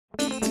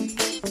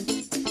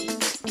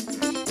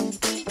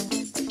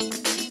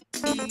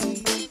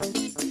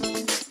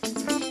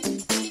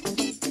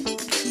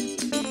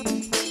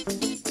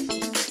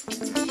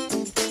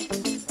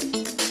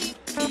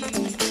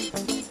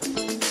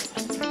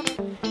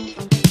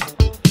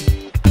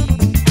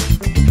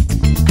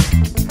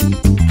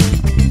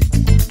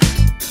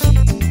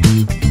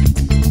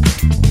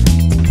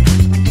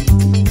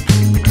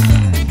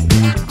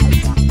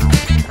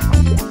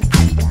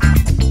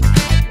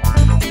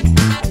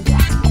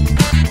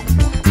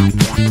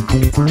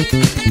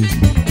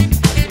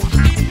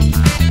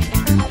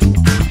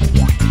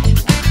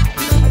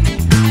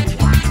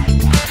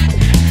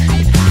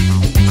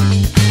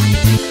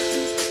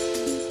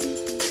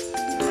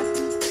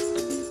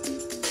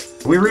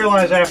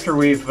realize after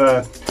we've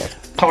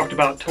talked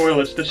about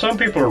toilets that some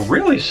people are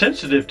really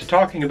sensitive to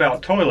talking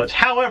about toilets.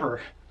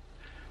 However,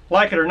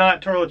 like it or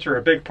not, toilets are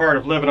a big part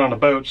of living on a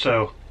boat,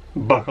 so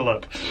buckle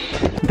up.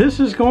 This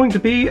is going to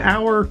be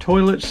our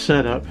toilet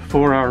setup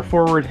for our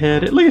forward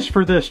head, at least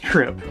for this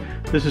trip.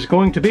 This is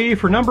going to be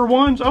for number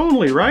ones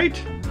only,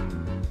 right?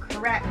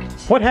 Correct.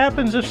 What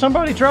happens if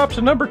somebody drops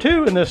a number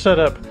 2 in this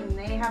setup? And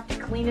they have to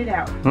clean it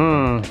out.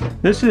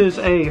 This is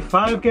a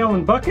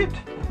 5-gallon bucket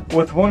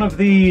with one of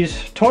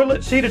these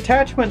toilet seat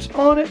attachments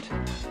on it.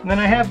 And then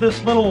I have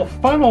this little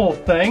funnel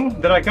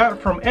thing that I got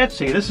from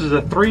Etsy. This is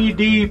a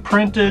 3D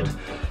printed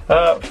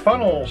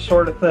funnel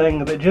sort of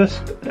thing that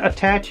just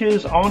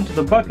attaches onto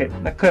the bucket.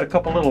 I cut a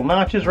couple little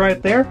notches right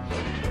there,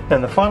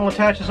 and the funnel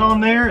attaches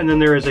on there, and then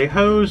there is a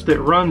hose that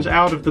runs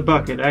out of the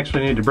bucket.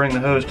 Actually, I need to bring the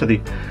hose to the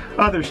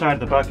other side of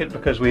the bucket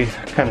because we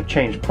kind of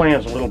changed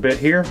plans a little bit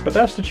here, but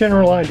that's the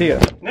general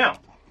idea. Now,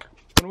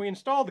 when we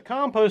installed the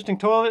composting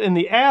toilet in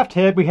the aft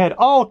head, we had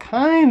all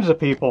kinds of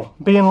people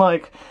being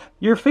like,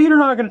 your feet are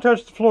not going to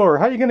touch the floor.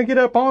 How are you going to get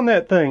up on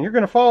that thing? You're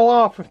going to fall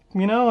off,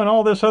 you know, and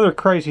all this other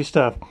crazy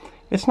stuff.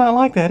 It's not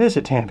like that, is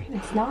it, Tammy?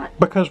 It's not.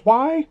 Because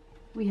why?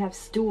 We have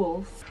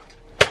stools.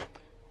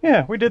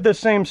 Yeah, we did the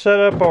same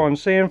setup on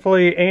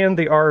Sandflea and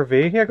the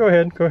RV. Yeah, go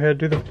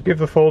ahead, give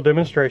the full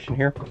demonstration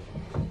here.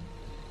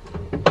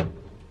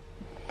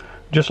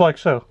 Just like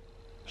so.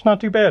 It's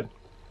not too bad.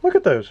 Look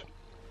at those.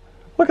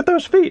 Look at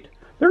those feet.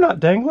 They're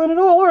not dangling at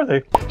all, are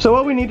they? So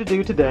what we need to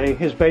do today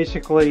is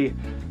basically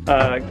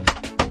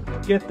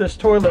get this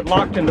toilet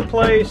locked into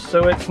place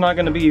so it's not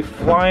going to be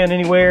flying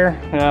anywhere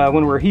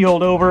when we're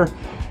heeled over.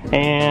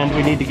 And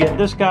we need to get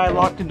this guy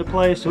locked into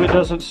place so it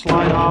doesn't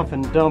slide off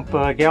and dump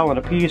a gallon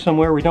of pee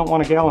somewhere. We don't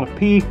want a gallon of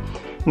pee.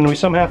 And we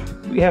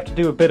have to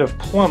do a bit of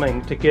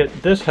plumbing to get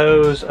this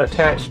hose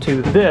attached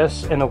to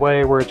this in a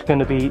way where it's going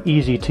to be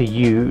easy to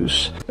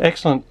use.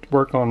 Excellent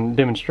work on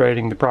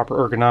demonstrating the proper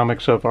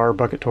ergonomics of our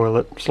bucket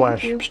toilet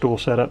slash stool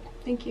setup.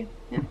 Thank you.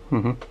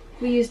 Yeah.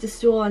 We used a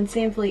stool on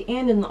Sandflea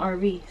and in the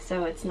RV,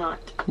 so it's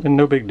not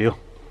no big deal.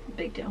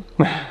 Big deal.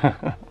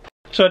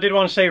 So I did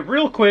want to say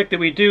real quick that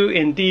we do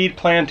indeed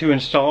plan to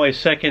install a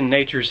second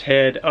Nature's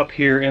Head up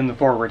here in the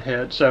forward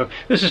head. So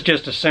this is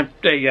just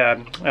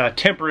a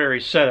temporary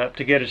setup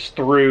to get us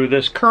through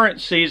this current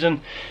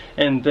season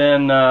and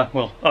then,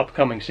 well,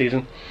 upcoming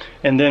season.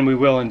 And then we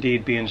will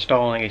indeed be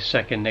installing a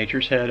second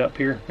Nature's Head up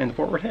here in the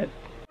forward head.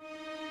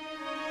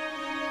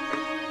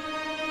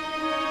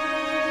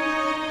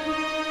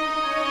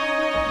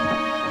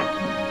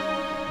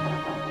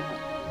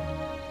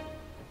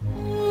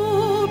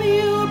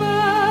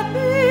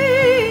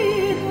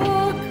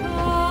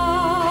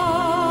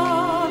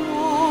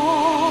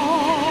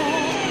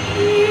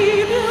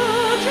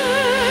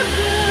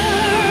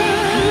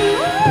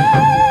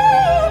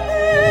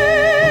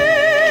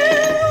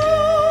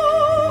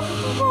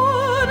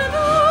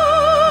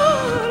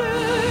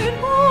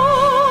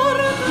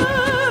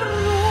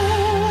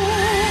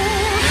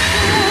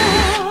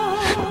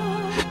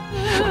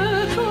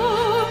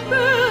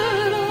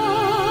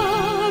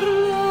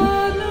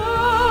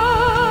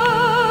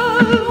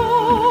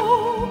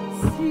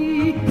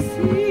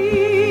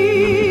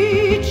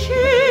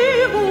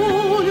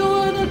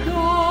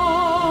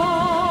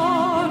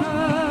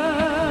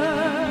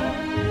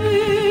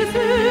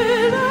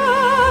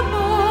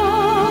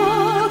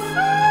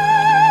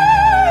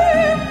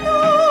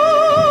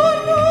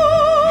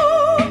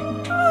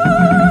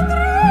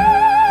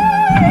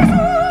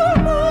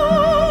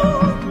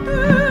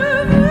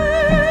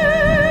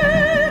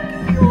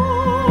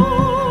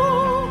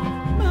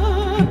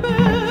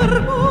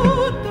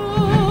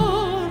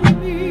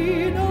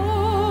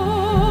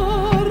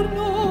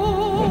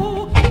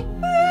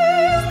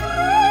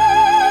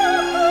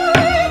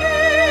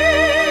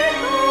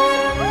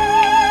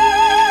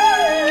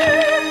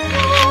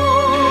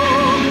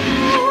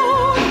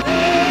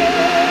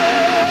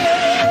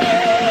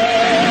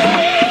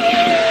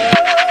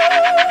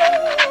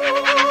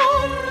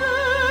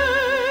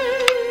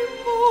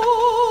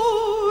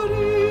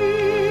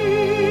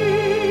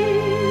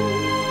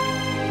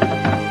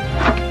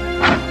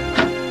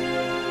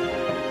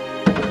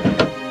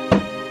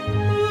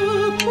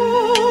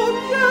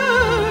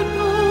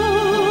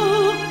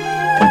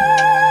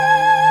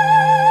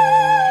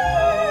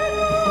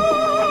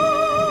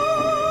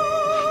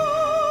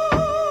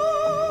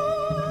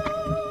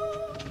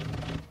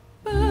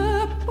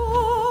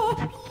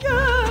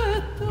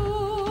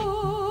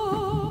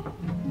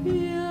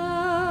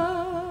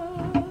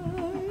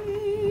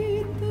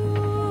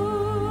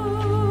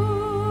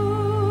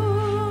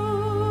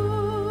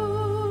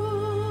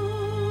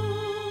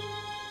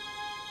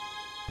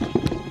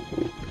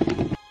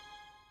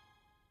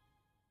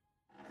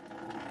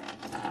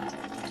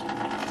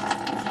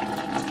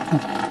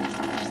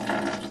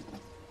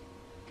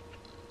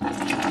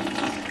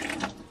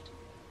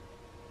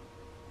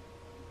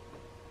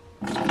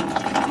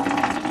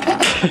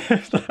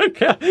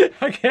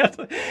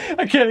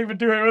 I can't even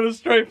do it with a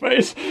straight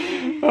face.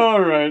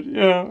 All right,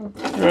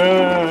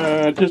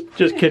 yeah.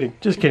 Just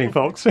kidding,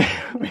 folks.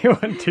 We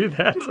wouldn't do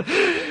that.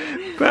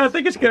 But I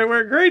think it's gonna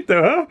work great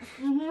though, huh?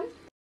 Mm-hmm.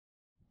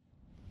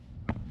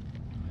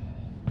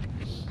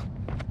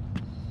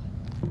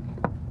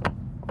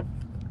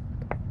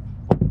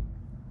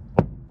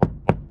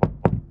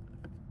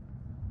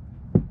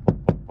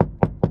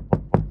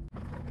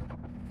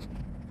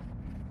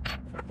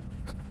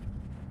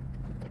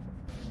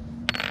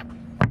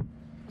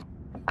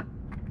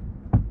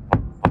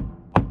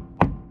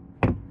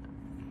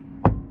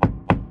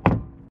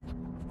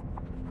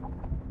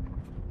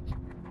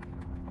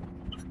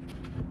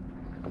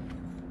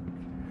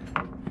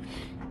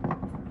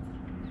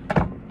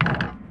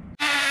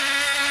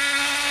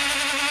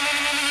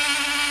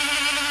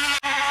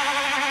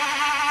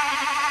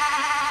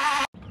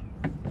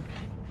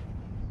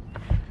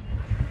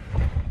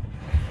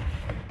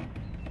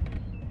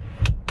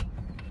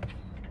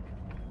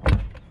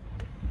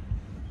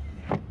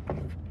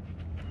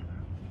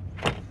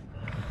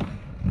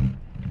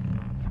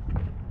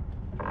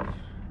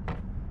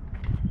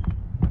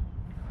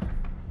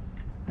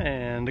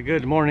 And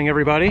good morning,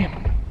 everybody.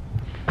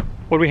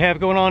 What we have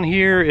going on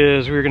here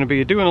is we're going to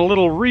be doing a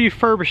little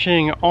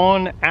refurbishing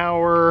on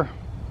our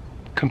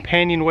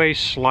companionway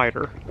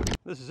slider.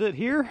 This is it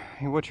here,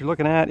 and what you're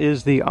looking at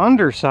is the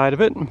underside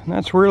of it. And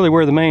that's really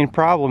where the main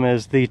problem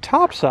is. The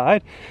top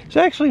side is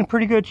actually in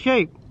pretty good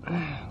shape.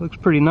 Looks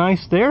pretty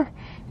nice there.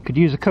 Could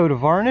use a coat of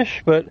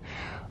varnish, but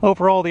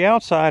overall the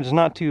outside is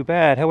not too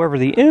bad. However,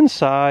 the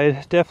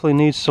inside definitely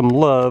needs some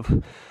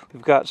love.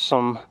 We've got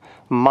some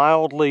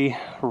mildly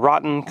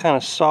rotten kind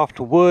of soft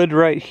wood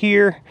right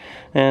here,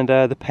 and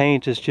the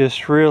paint is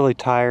just really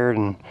tired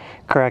and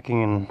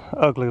cracking and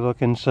ugly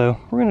looking, so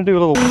we're going to do a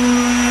little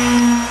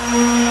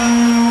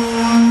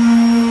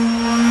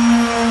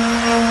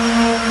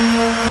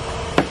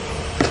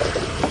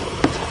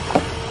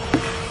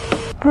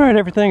Alright,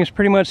 everything is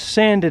pretty much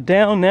sanded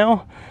down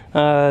now.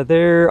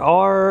 There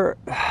are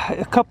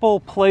a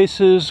couple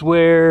places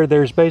where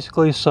there's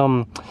basically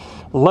some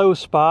low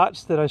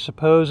spots that I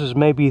suppose is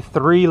maybe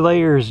 3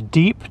 layers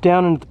deep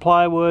down into the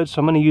plywood, so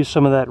I'm going to use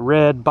some of that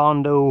red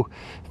Bondo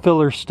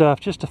filler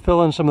stuff just to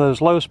fill in some of those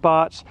low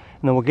spots,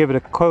 and then we'll give it a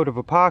coat of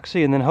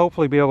epoxy and then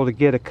hopefully be able to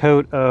get a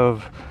coat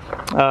of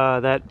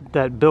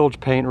that bilge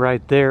paint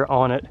right there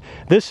on it.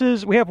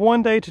 We have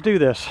 1 day to do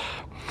this,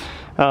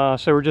 so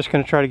we're just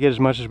going to try to get as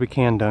much as we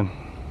can done.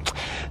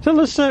 So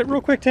let's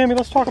real quick, Tammy,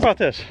 let's talk about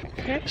this.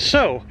 Okay.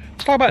 So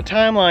let's talk about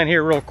timeline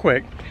here real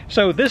quick.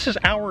 So this is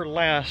our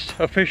last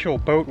official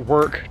boat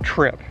work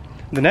trip.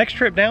 The next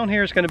trip down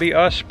here is going to be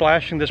us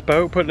splashing this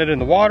boat, putting it in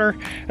the water,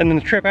 and then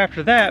the trip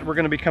after that we're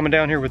going to be coming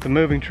down here with the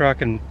moving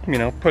truck and, you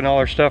know, putting all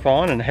our stuff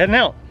on and heading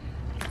out.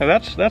 So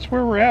that's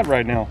where we're at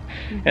right now.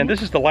 Mm-hmm. And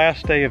this is the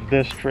last day of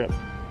this trip,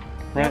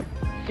 right?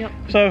 Yep.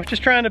 So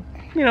just trying to,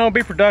 you know,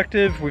 be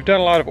productive. We've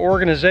done a lot of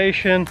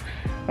organization.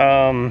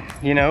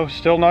 You know,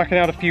 still knocking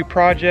out a few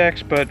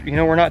projects, but you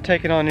know, we're not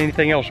taking on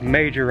anything else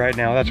major right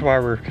now. That's why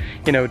we're,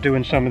 you know,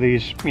 doing some of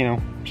these, you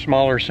know,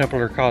 smaller,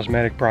 simpler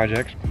cosmetic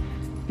projects.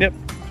 Yep.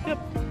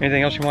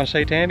 Anything else you want to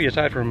say, Tammy,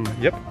 aside from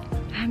yep?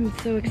 I'm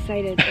so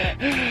excited that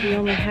we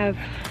only have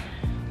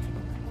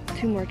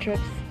 2 more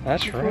trips.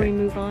 That's before right. we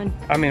move on.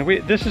 I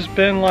mean, this has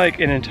been like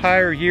an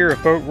entire year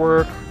of boat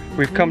work.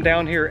 We've come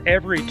down here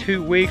every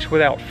 2 weeks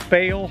without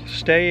fail,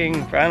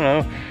 staying, I don't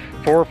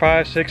know, 4,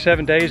 5, 6,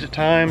 7 days at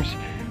times.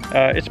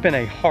 It's been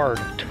a hard,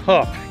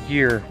 tough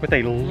year with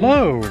a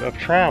load of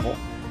travel.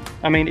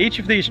 I mean, each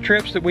of these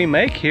trips that we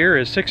make here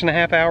is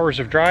 6.5 hours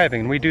of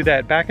driving. We do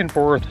that back and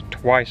forth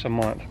twice a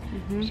month.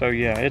 Mm-hmm. So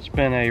yeah, it's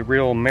been a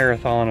real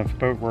marathon of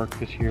boat work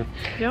this year.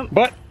 Yep.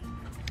 But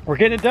we're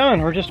getting it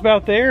done. We're just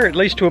about there, at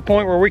least to a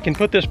point where we can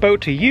put this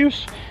boat to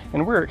use,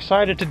 and we're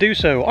excited to do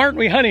so. Aren't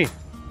we, honey?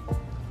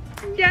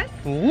 Yes.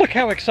 Look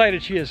how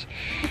excited she is.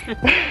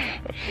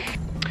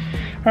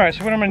 All right,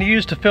 so what I'm going to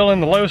use to fill in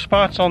the low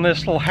spots on this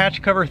little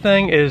hatch cover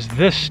thing is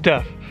this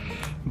stuff.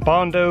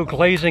 Bondo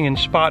glazing and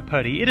spot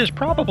putty. It is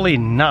probably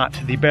not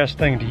the best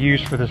thing to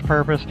use for this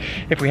purpose.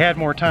 If we had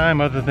more time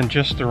other than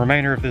just the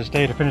remainder of this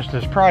day to finish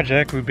this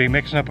project, we'd be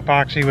mixing up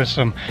epoxy with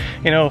some,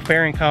 you know,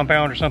 fairing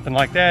compound or something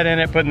like that in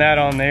it, putting that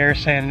on there,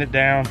 sanding it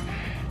down,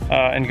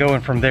 and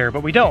going from there.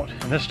 But we don't.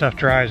 And this stuff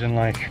dries in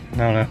like, I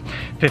don't know,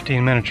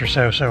 15 minutes or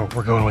so, so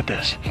we're going with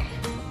this.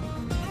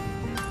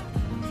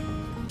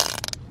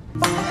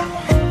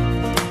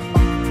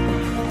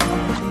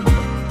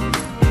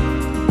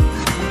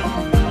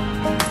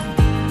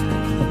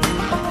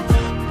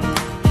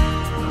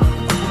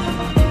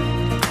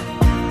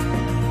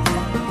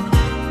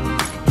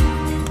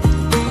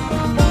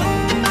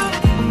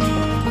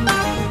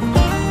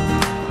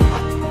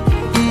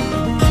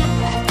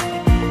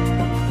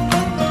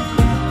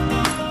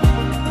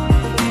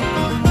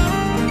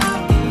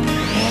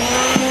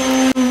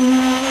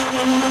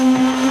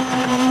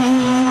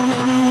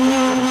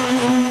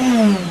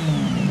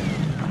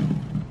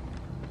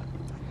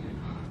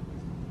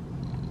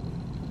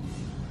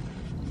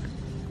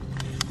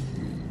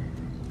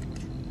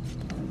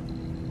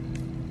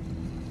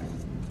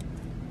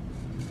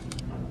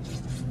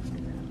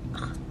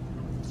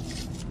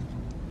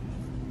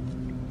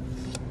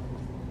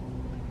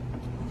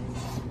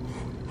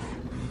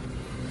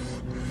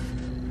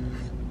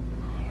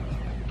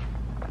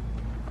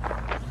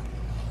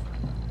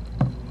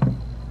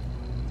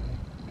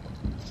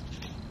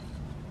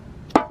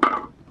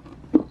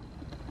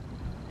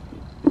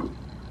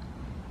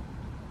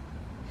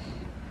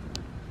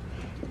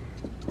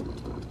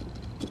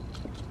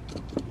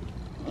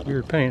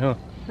 weird paint, huh?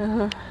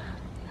 Uh-huh.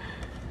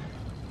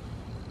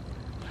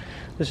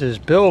 This is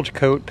bilge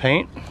coat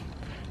paint,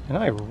 and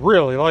I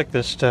really like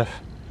this stuff.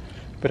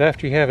 But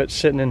after you have it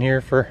sitting in here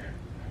for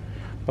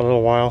a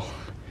little while,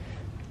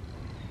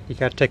 you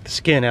got to take the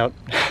skin out.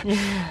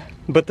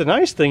 But the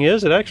nice thing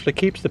is it actually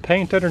keeps the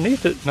paint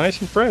underneath it nice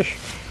and fresh.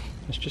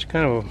 It's just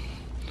kind of a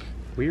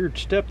weird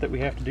step that we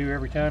have to do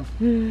every time.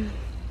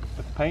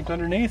 But the paint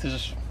underneath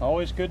is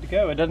always good to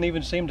go. It doesn't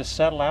even seem to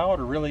settle out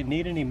or really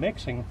need any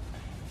mixing.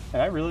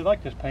 And I really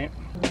like this paint.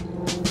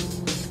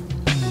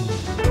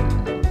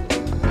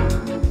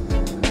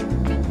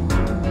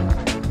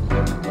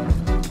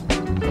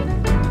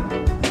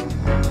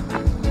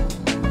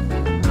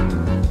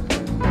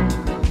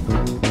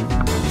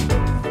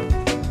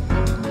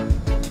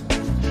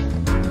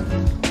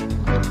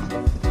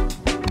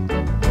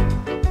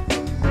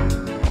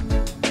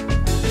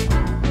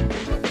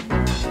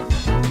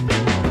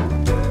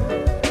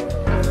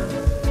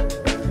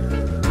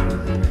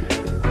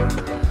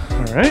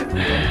 Alright,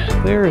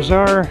 there's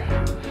our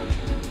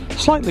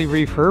slightly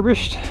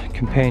refurbished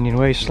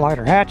companionway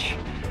slider hatch.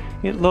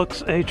 It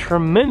looks a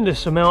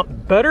tremendous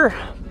amount better.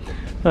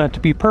 To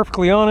be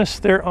perfectly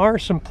honest, there are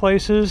some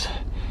places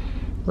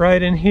right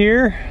in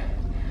here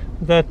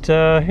that,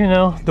 you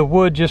know, the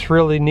wood just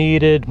really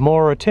needed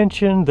more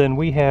attention than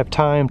we have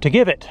time to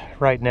give it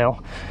right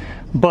now.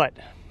 But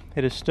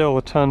it is still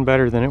a ton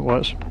better than it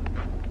was.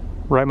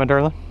 Right, my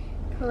darling?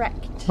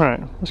 Correct. All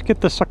right, let's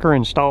get this sucker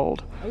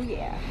installed. Oh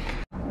yeah.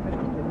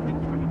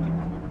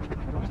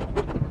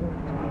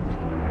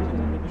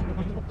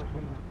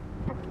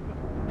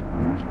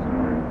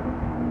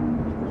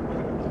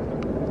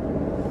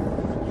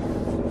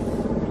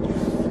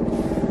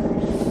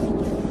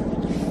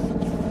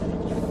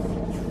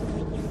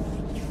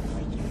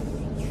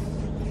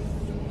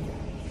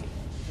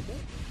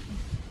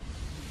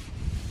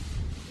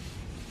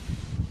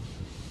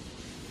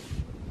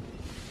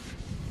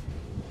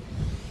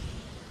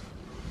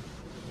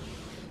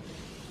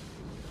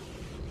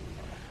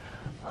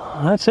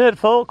 That's it,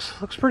 folks.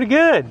 Looks pretty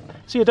good.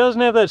 See, it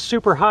doesn't have that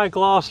super high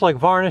gloss like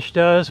varnish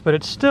does, but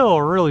it still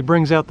really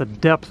brings out the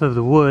depth of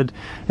the wood.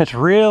 It's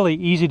really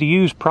easy to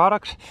use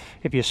product.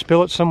 If you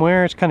spill it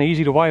somewhere, it's kind of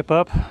easy to wipe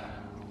up,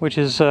 which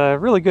is a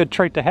really good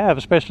trait to have,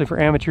 especially for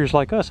amateurs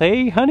like us.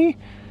 Eh, honey?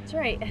 That's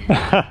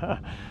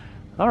right.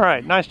 All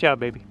right, nice job,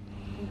 baby.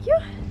 Thank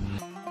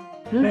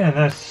you. Man,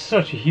 that's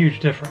such a huge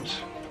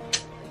difference.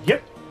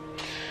 Yep.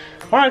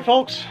 All right,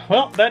 folks.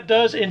 Well, that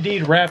does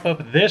indeed wrap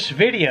up this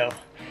video.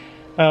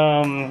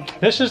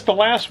 This is the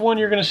last one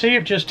you're going to see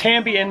of just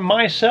Tamby and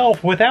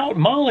myself without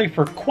Molly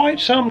for quite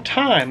some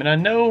time, and I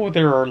know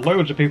there are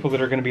loads of people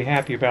that are going to be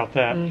happy about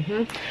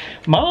that.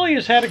 Molly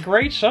has had a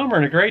great summer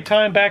and a great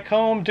time back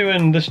home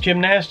doing this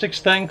gymnastics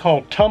thing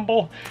called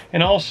tumble,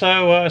 and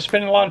also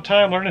spending a lot of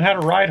time learning how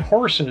to ride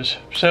horses.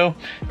 So,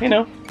 you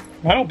know,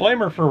 I don't blame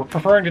her for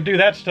preferring to do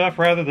that stuff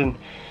rather than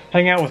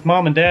hang out with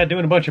mom and dad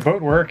doing a bunch of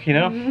boat work, you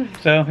know.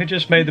 So it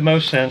just made the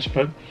most sense,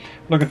 but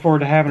looking forward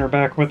to having her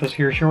back with us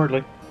here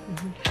shortly.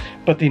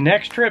 But the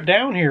next trip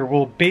down here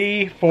will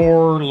be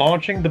for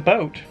launching the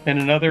boat in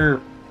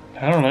another,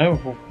 I don't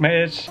know,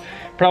 it's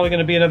probably going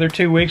to be another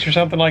 2 weeks or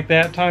something like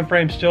that. Time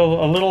frame's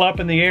still a little up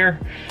in the air,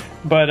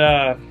 but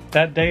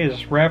that day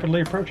is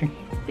rapidly approaching.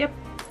 Yep.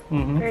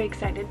 Very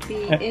excited to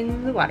be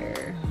in the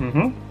water.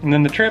 And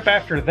then the trip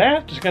after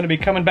that is going to be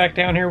coming back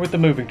down here with the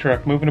moving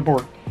truck, moving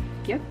aboard.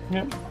 Yep.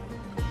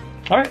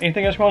 All right,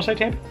 anything else you want to say,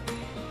 Tammy?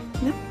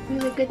 Nope, it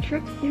was a good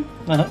trip with you.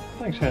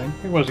 Thanks, honey.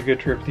 It was a good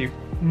trip with you.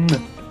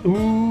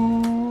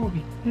 Ooh,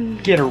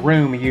 get a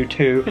room, you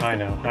two. I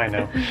know, I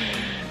know.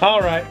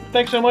 All right,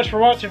 thanks so much for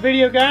watching the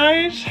video,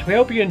 guys. We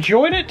hope you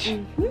enjoyed it,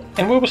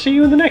 and we will see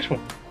you in the next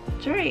one.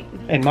 That's right.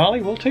 And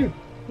Molly will too.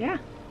 Yeah.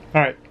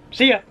 All right,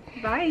 see ya.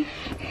 Bye.